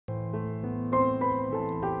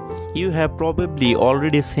You have probably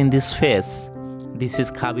already seen this face. This is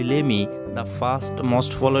Khaby, the first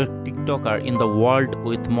most followed TikToker in the world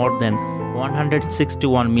with more than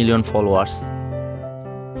 161 million followers.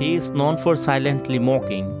 He is known for silently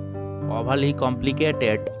mocking overly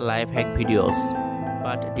complicated life hack videos.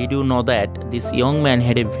 But did you know that this young man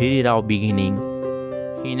had a very raw beginning?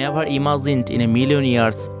 He never imagined in a million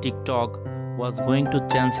years TikTok was going to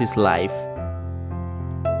change his life.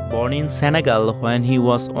 Born in Senegal when he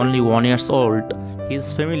was only 1 year old,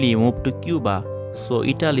 his family moved to Cuba, so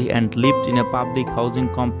Italy, and lived in a public housing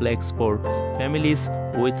complex for families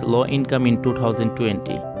with low income in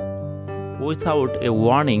 2020. Without a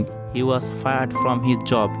warning, he was fired from his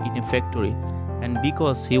job in a factory, and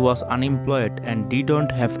because he was unemployed and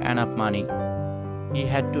didn't have enough money, he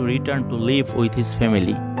had to return to live with his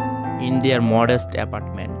family in their modest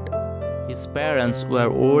apartment. His parents were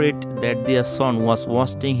worried that their son was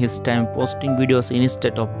wasting his time posting videos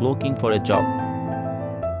instead of looking for a job.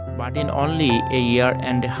 But in only a year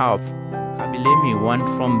and a half, Khaby went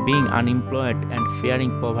from being unemployed and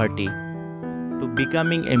fearing poverty to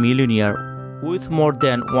becoming a millionaire with more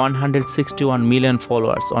than 161 million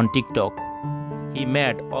followers on TikTok. He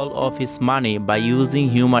made all of his money by using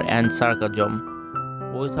humor and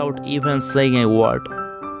sarcasm without even saying a word.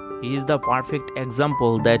 He is the perfect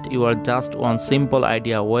example that you are just one simple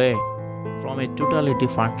idea away from a totally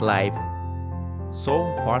different life. So,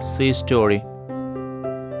 what's his story?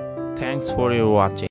 Thanks for your watching.